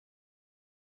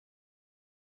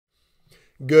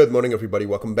Good morning, everybody.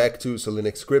 Welcome back to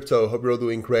Cilinix Crypto. Hope you're all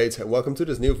doing great, and welcome to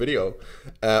this new video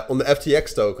on the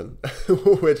FTX token,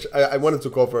 which I wanted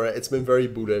to cover. It's been very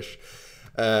bullish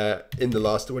in the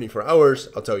last 24 hours.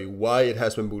 I'll tell you why it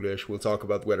has been bullish. We'll talk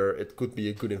about whether it could be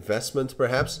a good investment,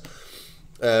 perhaps.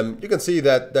 You can see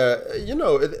that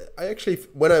I actually,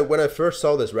 when I first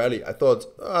saw this rally, I thought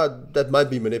that might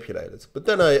be manipulated, but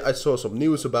then I saw some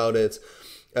news about it.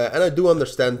 And I do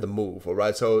understand the move, all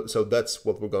right? So that's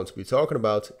what we're going to be talking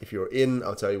about. If you're in,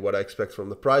 I'll tell you what I expect from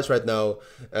the price right now.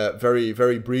 Very,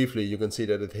 very briefly, you can see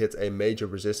that it hit a major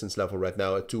resistance level right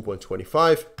now at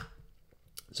 2.25,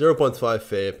 0.5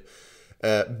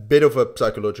 FIB, bit of a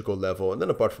psychological level. And then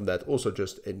apart from that, also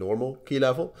just a normal key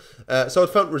level. So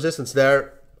it found resistance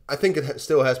there. I think it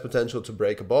still has potential to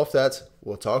break above that.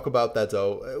 We'll talk about that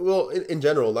though. Well, in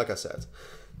general, like I said,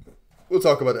 we'll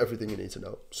talk about everything you need to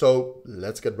know. So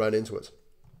let's get right into it.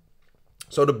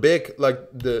 So the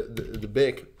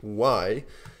big why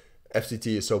FTT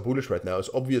is so bullish right now is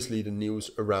obviously the news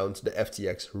around the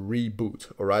FTX reboot,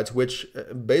 all right, which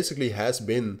basically has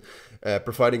been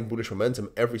providing bullish momentum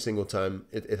every single time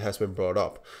it has been brought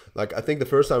up. Like I think the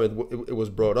first time it was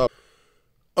brought up.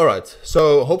 All right,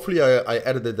 so hopefully I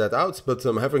edited that out, but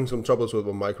I'm having some troubles with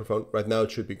my microphone. Right now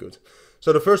it should be good.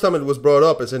 So the first time it was brought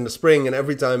up is in the spring, and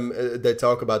every time they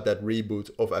talk about that reboot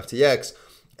of FTX,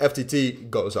 FTT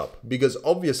goes up. Because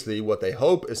obviously what they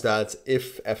hope is that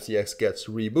if FTX gets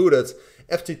rebooted,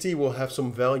 FTT will have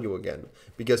some value again.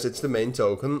 Because it's the main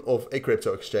token of a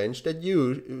crypto exchange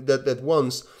that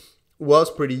once was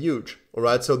pretty huge. All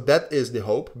right, so that is the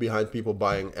hope behind people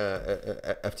buying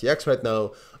FTX right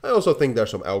now. I also think there's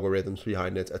some algorithms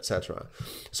behind it, etc.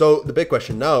 So the big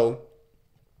question now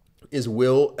is,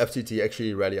 will FTT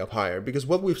actually rally up higher? Because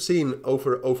what we've seen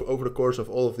over the course of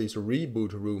all of these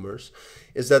reboot rumors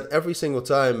is that every single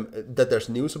time that there's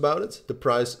news about it, the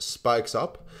price spikes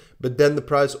up, but then the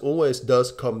price always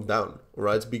does come down,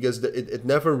 right? Because it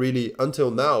never really, until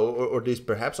now, or at least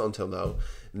perhaps until now,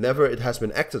 never it has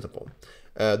been acted upon.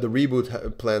 The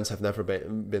reboot plans have never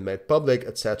been made public,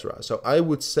 etc. So I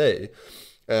would say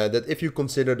that if you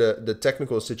consider the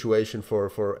technical situation for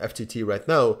FTT right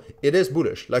now, it is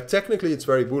bullish. Like technically it's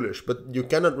very bullish, but you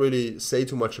cannot really say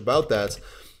too much about that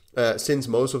since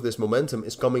most of this momentum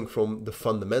is coming from the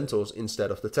fundamentals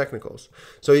instead of the technicals.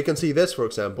 So you can see this, for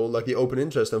example, like the open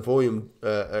interest and volume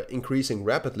increasing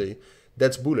rapidly,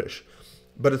 that's bullish.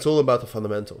 But it's all about the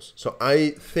fundamentals. So I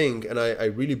think, and I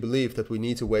really believe that we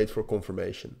need to wait for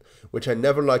confirmation, which I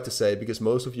never like to say because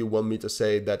most of you want me to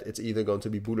say that it's either going to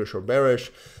be bullish or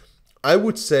bearish. I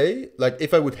would say, like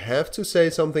if I would have to say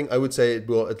something, I would say it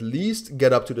will at least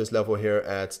get up to this level here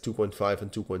at 2.5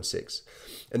 and 2.6.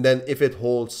 And then if it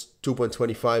holds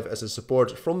 2.25 as a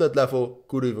support from that level,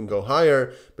 could even go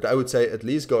higher. But I would say at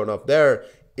least going up there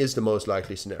is the most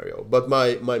likely scenario. But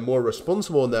my more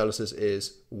responsible analysis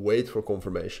is wait for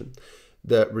confirmation.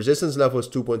 The resistance level is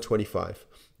 2.25.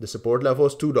 The support level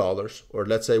is $2, or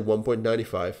let's say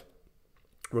 1.95.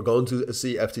 We're going to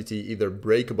see FTT either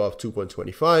break above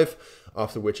 2.25,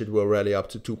 after which it will rally up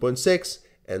to 2.6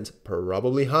 and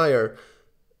probably higher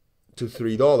to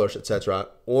 $3, etc.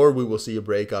 Or we will see a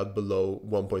breakout below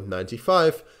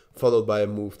 1.95, followed by a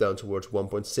move down towards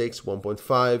 1.6,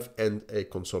 1.5, and a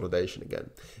consolidation again.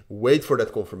 Wait for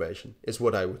that confirmation is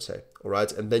what I would say, all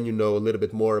right? And then you know a little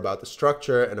bit more about the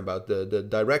structure and about the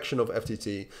direction of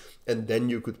FTT, and then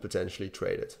you could potentially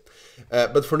trade it.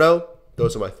 But for now,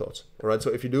 those are my thoughts, all right?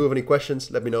 So if you do have any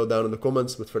questions, let me know down in the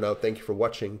comments. But for now, thank you for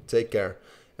watching. Take care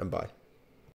and bye.